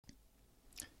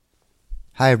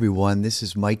Hi, everyone. This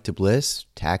is Mike DeBliss,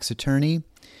 tax attorney.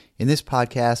 In this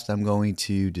podcast, I'm going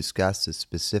to discuss the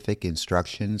specific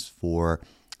instructions for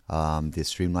the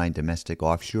streamlined domestic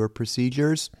offshore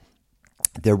procedures.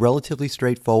 They're relatively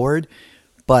straightforward,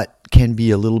 but can be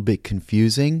a little bit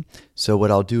confusing. So what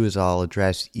I'll do is I'll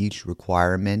address each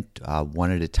requirement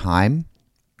one at a time,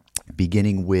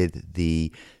 beginning with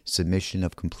the submission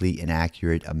of complete and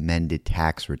accurate amended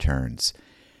tax returns.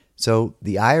 So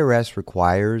the IRS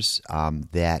requires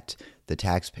that the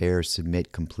taxpayer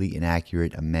submit complete and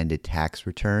accurate amended tax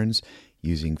returns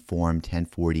using Form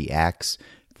 1040-X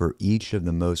for each of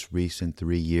the most recent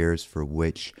 3 years for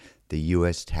which the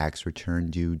U.S. tax return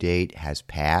due date has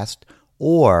passed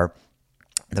or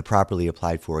the properly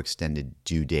applied for extended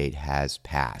due date has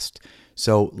passed.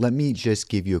 So let me just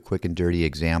give you a quick and dirty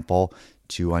example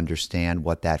to understand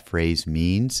what that phrase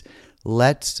means.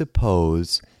 Let's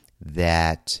suppose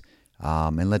that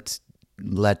and let's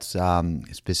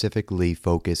specifically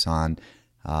focus on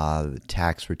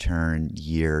tax return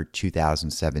year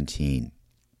 2017.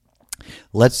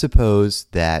 Let's suppose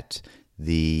that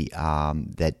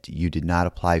that you did not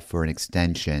apply for an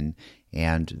extension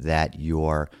and that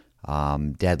your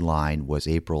deadline was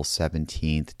April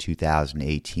 17th,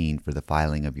 2018 for the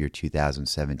filing of your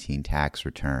 2017 tax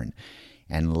return.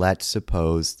 And let's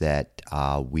suppose that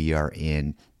we are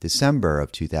in December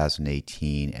of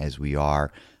 2018 as we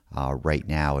are right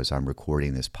now as I'm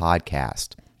recording this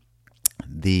podcast.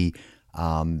 The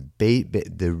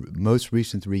most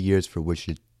recent 3 years for which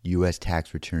the U.S.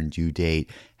 tax return due date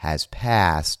has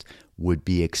passed would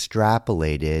be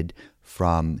extrapolated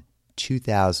from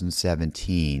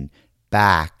 2017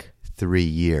 back 3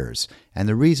 years. And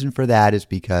the reason for that is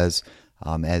because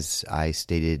as I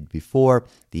stated before,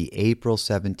 the April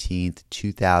 17th,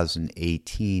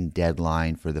 2018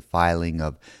 deadline for the filing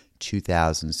of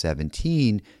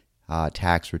 2017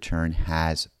 tax return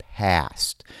has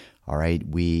passed. All right,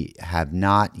 we have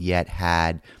not yet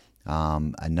had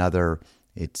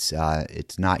it's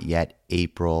not yet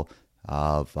April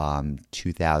of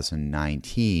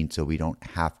 2019, so we don't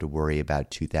have to worry about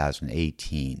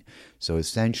 2018. So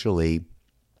essentially,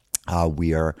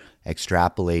 we are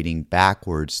extrapolating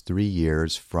backwards 3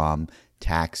 years from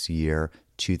tax year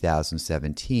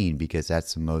 2017 because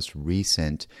that's the most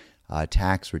recent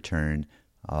tax return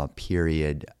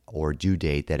period or due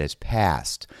date that has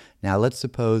passed. Now, let's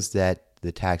suppose that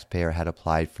the taxpayer had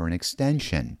applied for an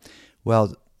extension.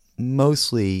 Well,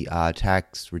 mostly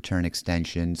tax return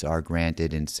extensions are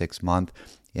granted in 6-month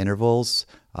intervals.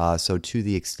 So to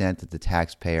the extent that the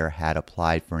taxpayer had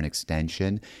applied for an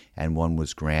extension and one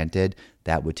was granted,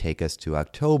 that would take us to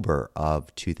October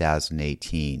of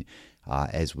 2018.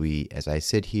 As I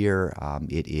sit here,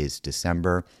 it is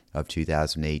December of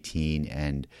 2018,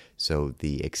 and so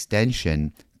the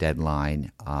extension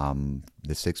deadline,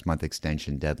 the 6-month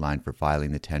extension deadline for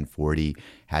filing the 1040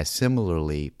 has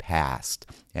similarly passed,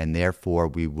 and therefore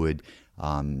we would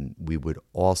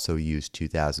also use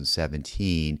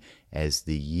 2017 as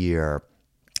the year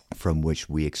from which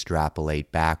we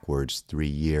extrapolate backwards 3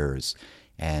 years.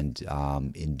 And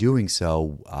in doing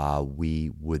so,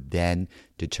 we would then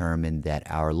determine that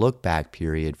our look-back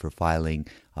period for filing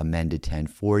amended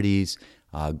 1040s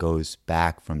goes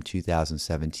back from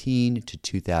 2017 to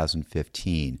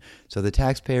 2015. So the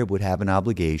taxpayer would have an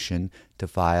obligation to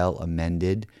file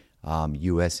amended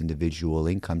U.S. individual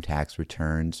income tax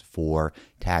returns for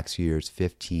tax years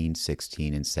 15,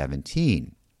 16, and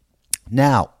 17.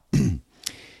 Now,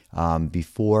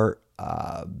 before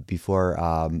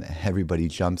everybody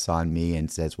jumps on me and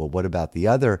says, well, what about the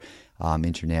other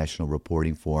international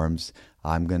reporting forms?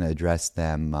 I'm going to address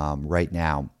them right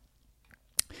now.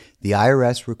 The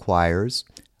IRS requires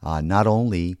not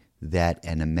only that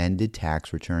an amended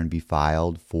tax return be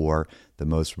filed for the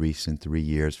most recent 3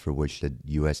 years for which the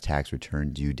U.S. tax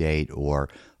return due date or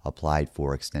applied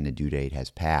for extended due date has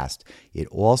passed, it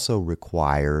also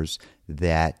requires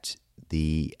that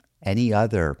any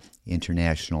other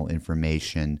international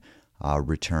information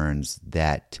returns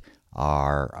that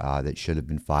should have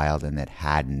been filed and that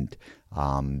hadn't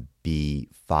be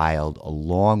filed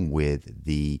along with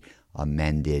the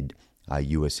amended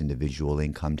U.S. individual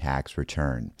income tax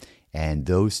return. And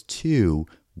those two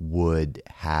would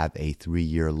have a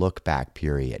 3-year look-back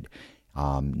period.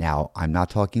 Now, I'm not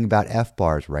talking about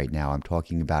FBARs right now. I'm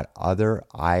talking about other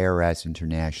IRS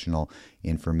international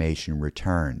information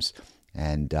returns.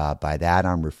 And by that,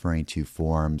 I'm referring to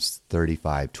Forms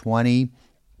 3520,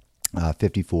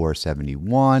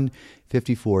 5471,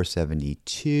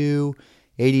 5472,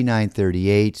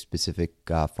 8938, specific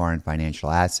foreign financial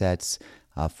assets,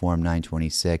 Form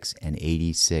 926, and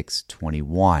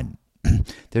 8621.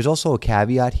 There's also a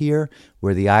caveat here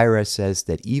where the IRS says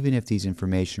that even if these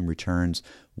information returns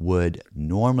would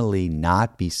normally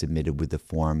not be submitted with the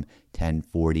Form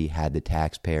 1040 had the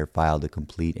taxpayer filed a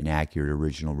complete and accurate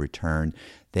original return,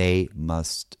 they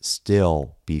must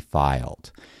still be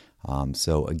filed.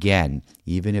 So again,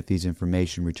 even if these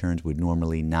information returns would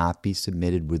normally not be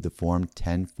submitted with the Form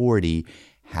 1040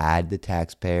 had the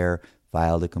taxpayer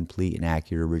filed a complete and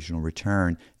accurate original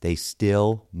return, they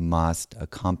still must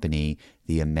accompany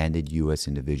the amended U.S.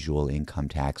 individual income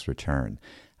tax return.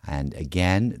 And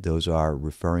again, those are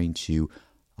referring to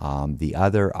the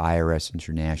other IRS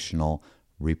International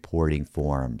reporting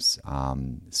forms,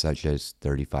 such as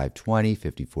 3520,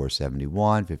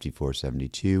 5471,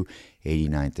 5472,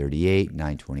 8938,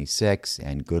 926,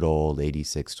 and good old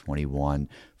 8621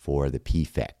 for the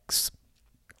PFIX.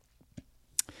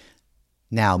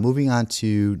 Now, moving on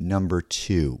to number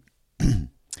 2.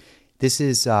 This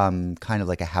is kind of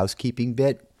like a housekeeping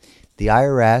bit. The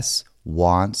IRS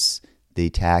wants the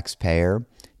taxpayer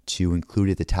to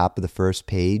include at the top of the first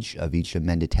page of each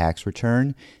amended tax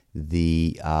return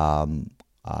the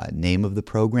name of the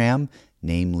program,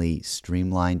 namely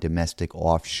Streamlined Domestic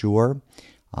Offshore,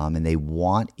 and they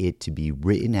want it to be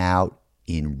written out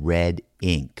in red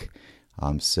ink.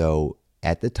 So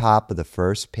at the top of the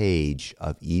first page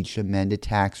of each amended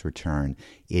tax return,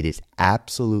 it is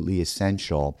absolutely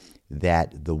essential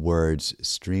that the words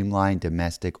Streamlined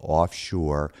Domestic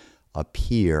Offshore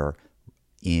appear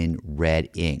in red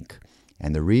ink.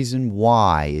 And the reason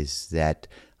why is that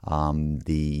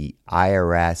the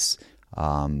IRS,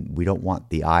 we don't want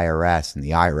the IRS, and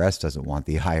the IRS doesn't want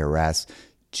the IRS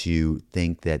to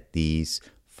think that these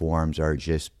forms are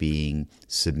just being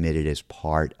submitted as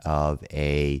part of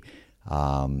a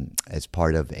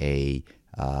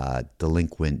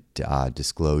delinquent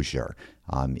disclosure.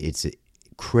 It's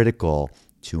critical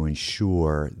to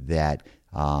ensure that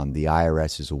the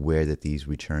IRS is aware that these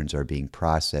returns are being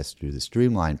processed through the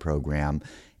Streamline program,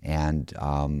 and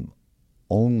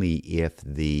only if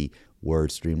the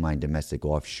words Streamlined Domestic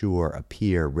Offshore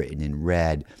appear written in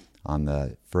red on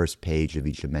the first page of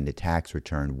each amended tax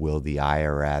return will the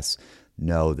IRS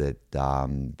know that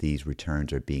these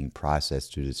returns are being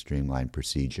processed through the streamlined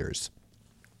procedures.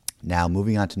 Now,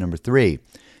 moving on to number 3,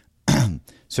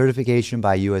 certification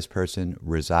by U.S. person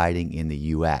residing in the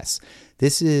U.S.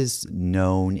 This is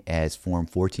known as Form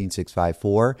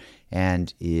 14654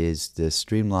 and is the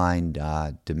Streamlined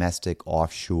Domestic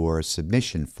Offshore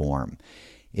Submission Form.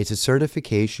 It's a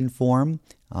certification form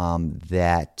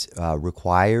that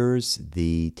requires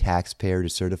the taxpayer to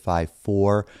certify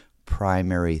 4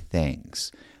 primary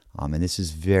things. And this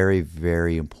is very,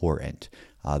 very important.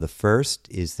 The first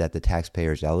is that the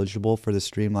taxpayer is eligible for the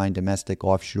Streamlined Domestic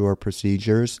Offshore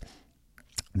procedures.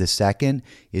 The second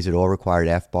is that all required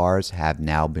FBARs have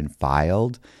now been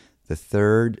filed. The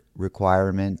third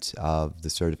requirement of the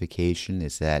certification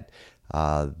is that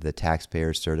the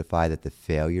taxpayer certify that the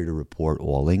failure to report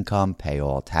all income, pay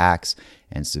all tax,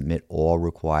 and submit all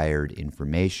required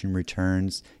information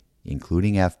returns,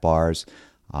 including FBARs,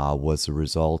 was the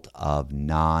result of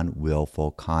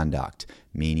non-willful conduct,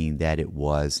 meaning that it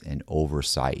was an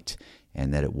oversight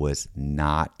and that it was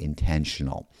not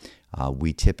intentional.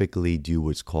 We typically do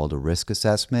what's called a risk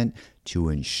assessment to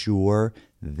ensure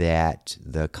that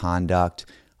the conduct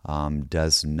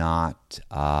does not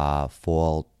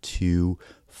fall too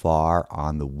far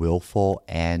on the willful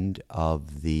end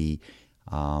of the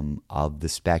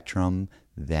spectrum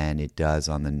than it does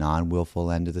on the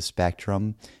non-willful end of the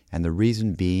spectrum. And the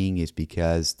reason being is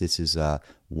because this is a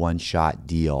one-shot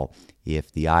deal.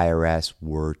 If the IRS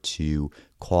were to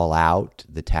call out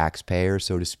the taxpayer,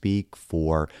 so to speak,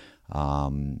 for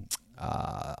on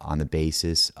the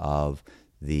basis of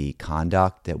the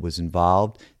conduct that was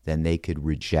involved, then they could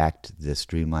reject the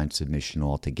streamlined submission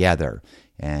altogether.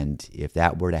 And if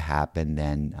that were to happen,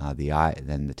 then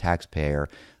the taxpayer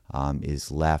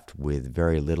is left with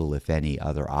very little, if any,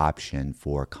 other option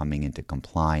for coming into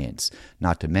compliance.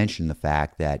 Not to mention the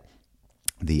fact that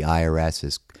the IRS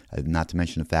is, not to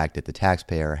mention the fact that the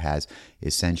taxpayer has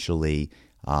essentially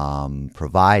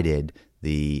provided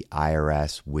the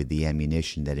IRS with the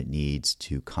ammunition that it needs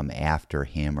to come after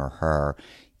him or her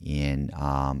in,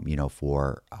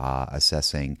 for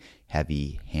assessing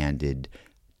heavy-handed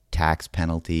tax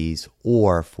penalties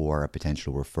or for a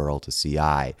potential referral to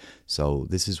CI. So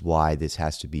this is why this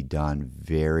has to be done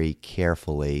very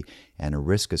carefully and a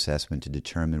risk assessment to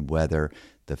determine whether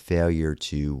the failure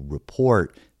to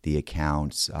report the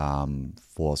accounts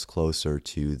falls closer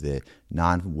to the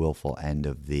non-willful end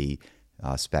of the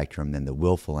spectrum than the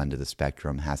willful end of the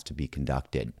spectrum has to be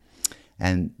conducted.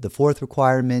 And the fourth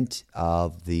requirement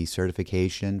of the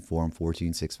certification, Form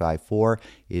 14654,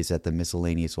 is that the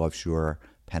miscellaneous offshore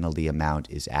penalty amount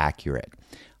is accurate.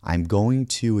 I'm going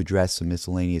to address the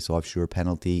miscellaneous offshore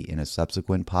penalty in a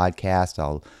subsequent podcast.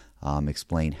 I'll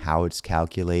explain how it's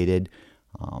calculated,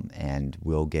 and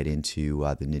we'll get into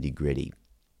the nitty-gritty.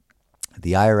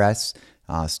 The IRS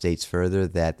states further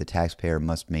that the taxpayer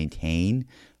must maintain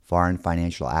foreign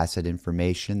financial asset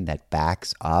information that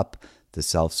backs up the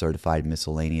self-certified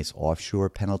miscellaneous offshore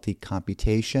penalty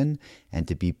computation and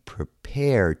to be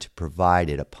prepared to provide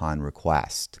it upon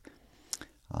request.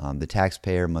 The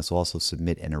taxpayer must also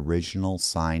submit an original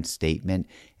signed statement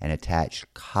and attach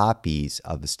copies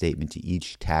of the statement to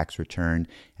each tax return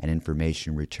and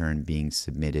information return being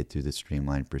submitted through the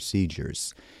streamlined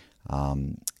procedures.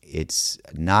 It's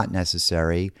not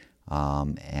necessary,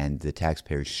 and the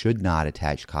taxpayer should not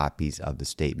attach copies of the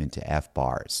statement to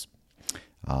FBARs.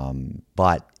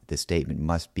 But the statement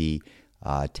must be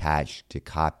attached to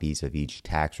copies of each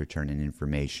tax return and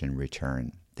information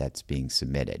return that's being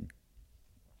submitted.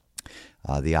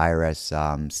 The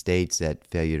IRS states that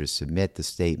failure to submit the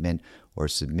statement or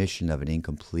submission of an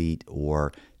incomplete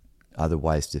or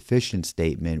otherwise deficient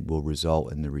statement will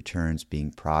result in the returns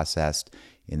being processed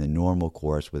in the normal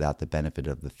course without the benefit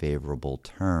of the favorable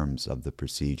terms of the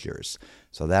procedures.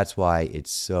 So that's why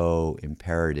it's so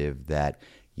imperative that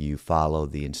you follow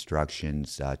the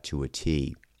instructions to a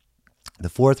T. The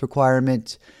fourth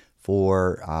requirement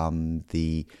for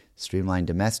the streamlined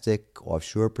domestic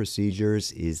offshore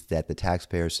procedures is that the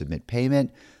taxpayer submit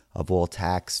payment of all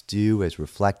tax due as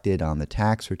reflected on the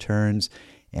tax returns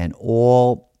and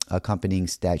all accompanying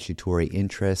statutory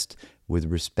interest with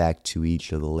respect to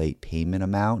each of the late payment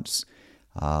amounts.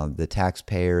 The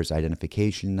taxpayer's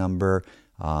identification number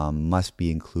must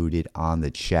be included on the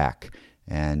check.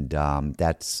 And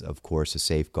that's, of course, a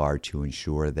safeguard to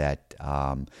ensure that,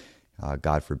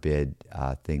 God forbid,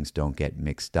 things don't get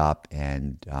mixed up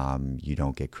and you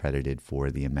don't get credited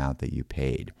for the amount that you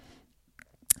paid.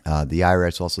 The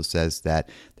IRS also says that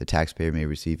the taxpayer may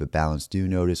receive a balance due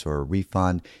notice or a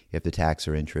refund if the tax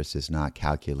or interest is not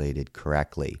calculated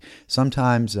correctly.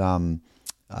 Sometimes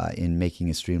in making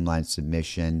a streamlined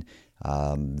submission,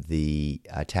 the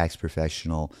tax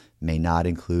professional may not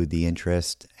include the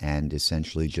interest and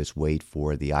essentially just wait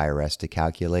for the IRS to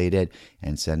calculate it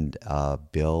and send a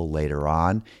bill later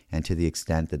on. And to the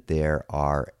extent that there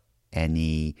are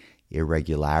any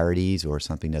irregularities or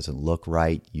something doesn't look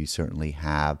right, you certainly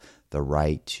have the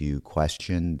right to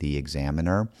question the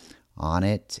examiner on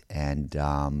it, and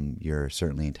you're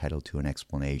certainly entitled to an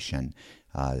explanation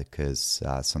because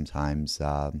sometimes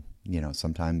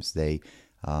they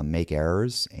make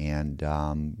errors, and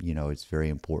it's very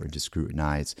important to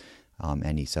scrutinize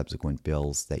any subsequent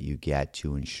bills that you get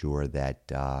to ensure that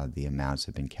the amounts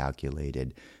have been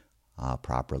calculated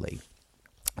properly.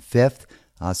 Fifth,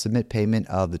 submit payment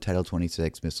of the Title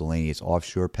 26 miscellaneous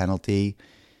offshore penalty.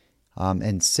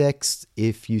 And sixth,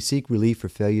 if you seek relief for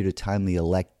failure to timely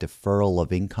elect deferral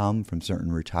of income from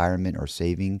certain retirement or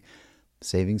savings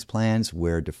plans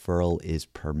where deferral is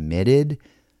permitted,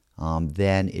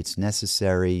 then it's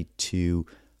necessary to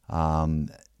submit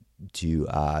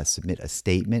a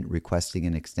statement requesting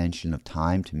an extension of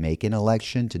time to make an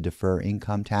election to defer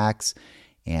income tax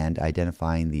and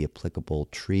identifying the applicable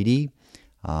treaty.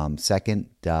 Second,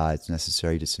 it's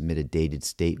necessary to submit a dated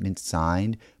statement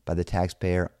signed by the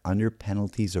taxpayer under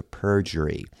penalties of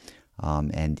perjury.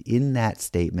 And in that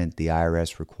statement, the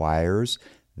IRS requires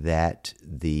that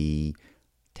the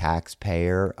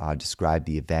taxpayer describe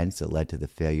the events that led to the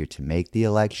failure to make the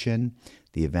election,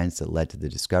 the events that led to the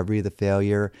discovery of the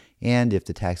failure, and if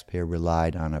the taxpayer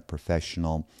relied on a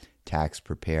professional tax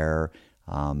preparer,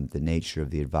 the nature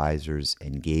of the advisor's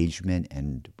engagement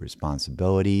and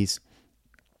responsibilities.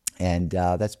 And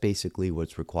that's basically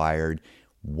what's required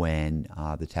when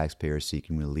the taxpayer is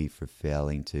seeking relief for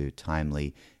failing to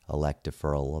timely elect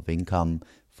deferral of income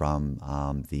from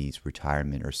these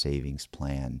retirement or savings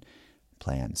plans.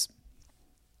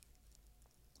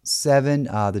 7,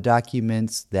 the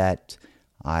documents that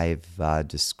I've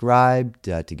described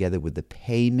together with the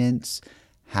payments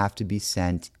have to be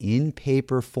sent in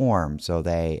paper form. So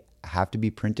they have to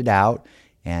be printed out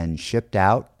and shipped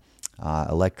out.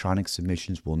 Electronic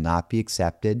submissions will not be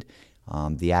accepted.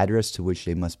 The address to which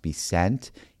they must be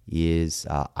sent is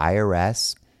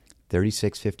IRS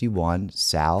 3651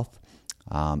 South,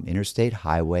 Interstate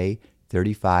Highway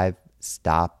 35,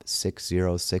 Stop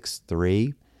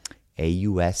 6063,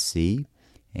 AUSC,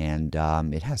 and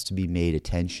it has to be made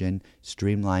attention,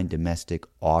 Streamlined Domestic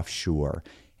Offshore,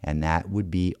 and that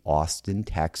would be Austin,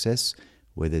 Texas,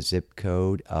 with a zip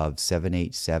code of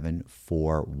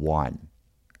 78741.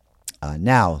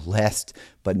 Now, last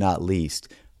but not least,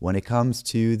 when it comes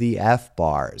to the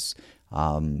FBARs,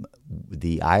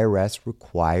 the IRS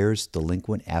requires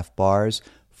delinquent FBARs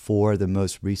for the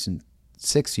most recent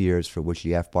 6 years for which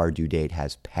the FBAR due date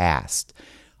has passed.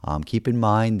 Keep in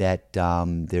mind that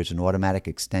there's an automatic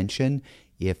extension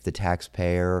if the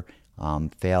taxpayer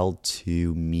failed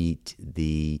to meet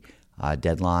the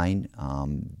deadline,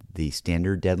 the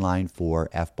standard deadline for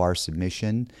FBAR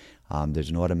submission. There's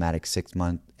an automatic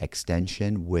 6-month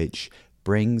extension, which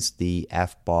brings the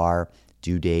FBAR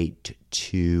due date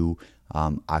to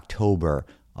October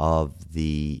of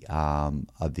the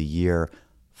year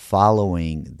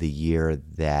following the year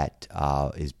that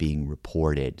is being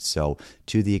reported. So,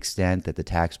 to the extent that the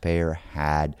taxpayer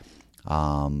had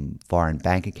foreign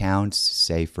bank accounts,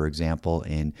 say for example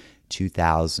in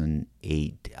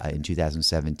 2008, in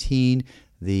 2017,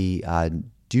 the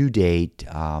due date,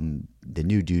 the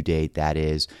new due date that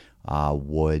is,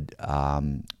 would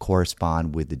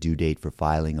correspond with the due date for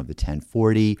filing of the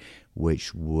 1040,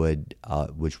 which would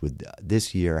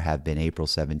this year have been April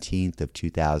 17th of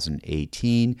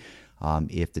 2018.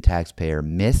 If the taxpayer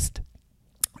missed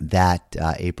that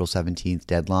April 17th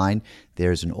deadline,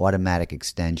 there's an automatic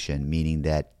extension, meaning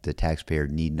that the taxpayer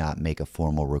need not make a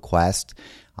formal request.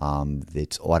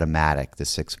 It's automatic. The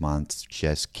 6 months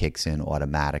just kicks in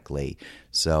automatically.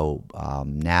 So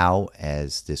now,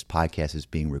 as this podcast is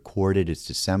being recorded, it's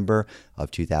December of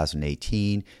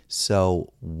 2018.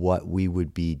 So what we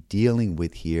would be dealing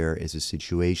with here is a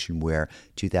situation where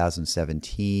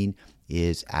 2017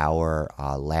 is our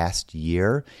last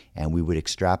year, and we would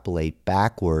extrapolate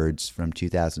backwards from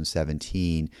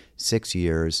 2017, 6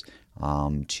 years,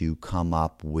 to come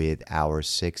up with our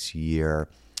 6-year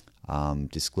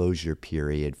disclosure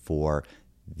period for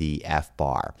the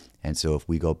FBAR. And so if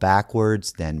we go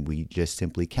backwards, then we just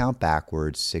simply count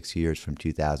backwards 6 years from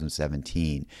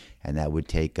 2017, and that would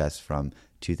take us from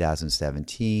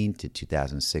 2017 to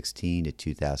 2016 to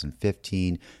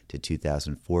 2015 to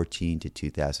 2014 to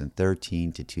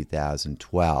 2013 to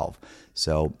 2012.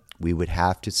 So we would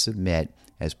have to submit,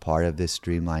 as part of this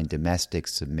streamlined domestic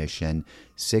submission,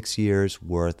 6 years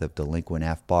worth of delinquent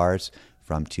FBARs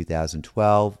from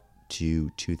 2012 to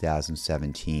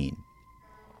 2017.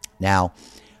 Now,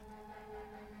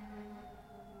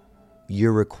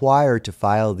 you're required to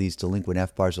file these delinquent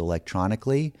FBARs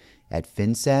electronically at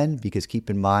FinCEN, because keep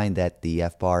in mind that the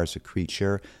FBAR is a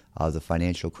creature of the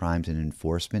Financial Crimes and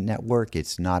Enforcement Network.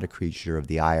 It's not a creature of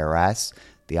the IRS.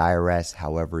 The IRS,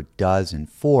 however, does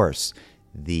enforce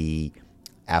the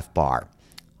FBAR.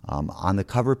 On the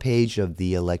cover page of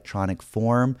the electronic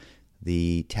form,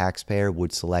 the taxpayer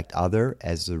would select Other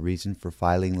as the reason for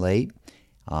filing late.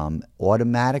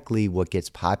 Automatically, what gets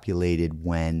populated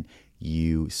when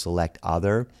you select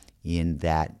Other in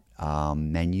that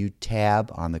menu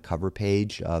tab on the cover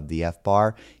page of the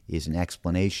FBAR is an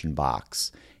explanation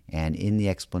box. And in the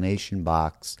explanation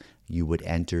box, you would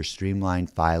enter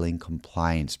streamlined filing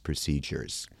compliance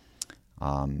procedures.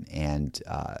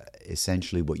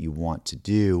 Essentially what you want to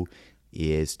do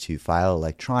is to file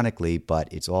electronically,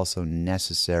 but it's also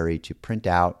necessary to print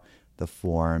out the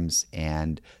forms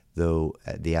and the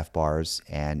FBARs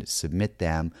and submit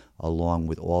them along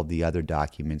with all the other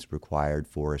documents required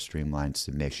for a streamlined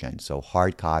submission. So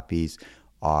hard copies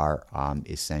are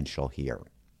essential here.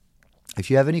 If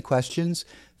you have any questions,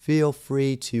 feel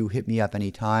free to hit me up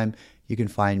anytime. You can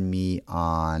find me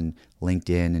on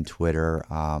LinkedIn and Twitter.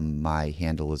 My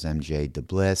handle is MJ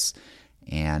DeBliss,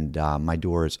 and my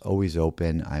door is always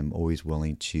open. I'm always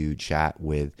willing to chat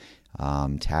with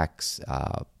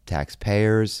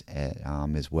taxpayers,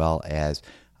 as well as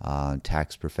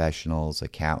tax professionals,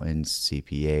 accountants,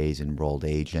 CPAs, enrolled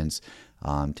agents,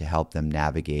 to help them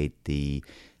navigate the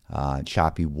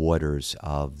choppy waters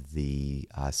of the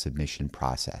submission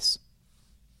process.